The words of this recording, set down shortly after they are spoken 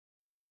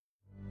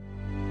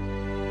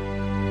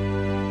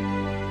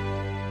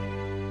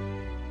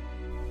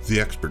The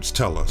experts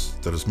tell us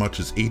that as much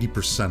as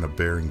 80% of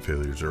bearing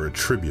failures are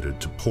attributed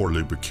to poor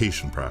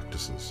lubrication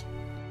practices.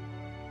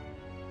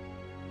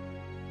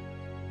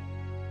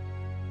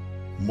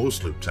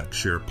 Most lube techs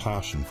share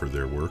passion for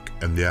their work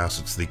and the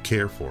assets they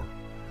care for,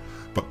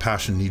 but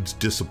passion needs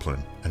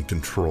discipline and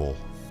control.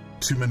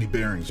 Too many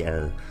bearings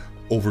are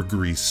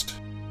over-greased,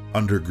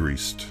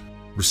 under-greased,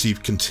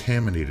 receive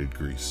contaminated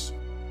grease,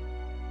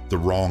 the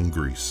wrong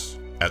grease,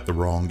 at the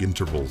wrong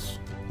intervals,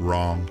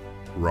 wrong.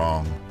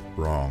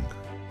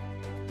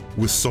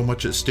 With so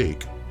much at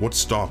stake, what's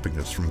stopping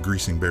us from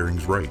greasing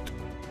bearings right?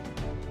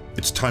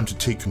 It's time to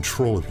take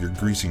control of your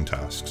greasing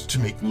tasks to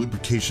make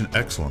lubrication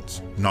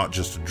excellence not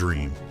just a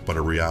dream, but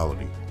a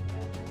reality.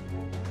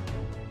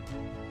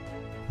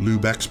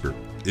 LUBExpert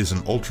is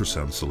an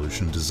ultrasound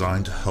solution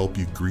designed to help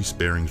you grease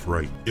bearings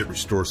right. It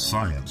restores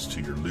science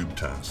to your lube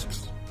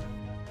tasks.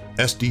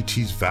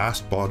 SDT's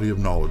vast body of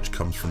knowledge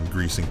comes from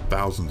greasing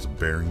thousands of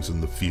bearings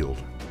in the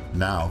field.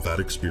 Now that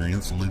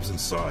experience lives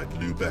inside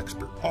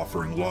LUBExpert,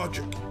 offering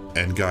logic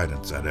and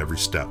guidance at every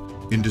step.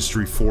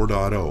 Industry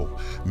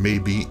 4.0 may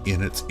be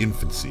in its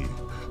infancy,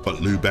 but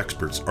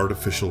LUBExpert's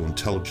artificial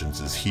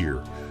intelligence is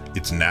here.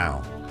 It's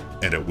now,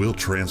 and it will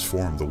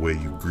transform the way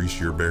you grease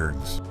your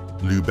bearings.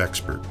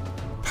 LUBExpert,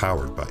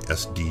 powered by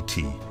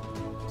SDT.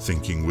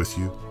 Thinking with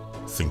you,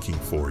 thinking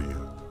for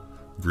you.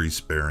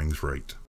 Grease bearings right.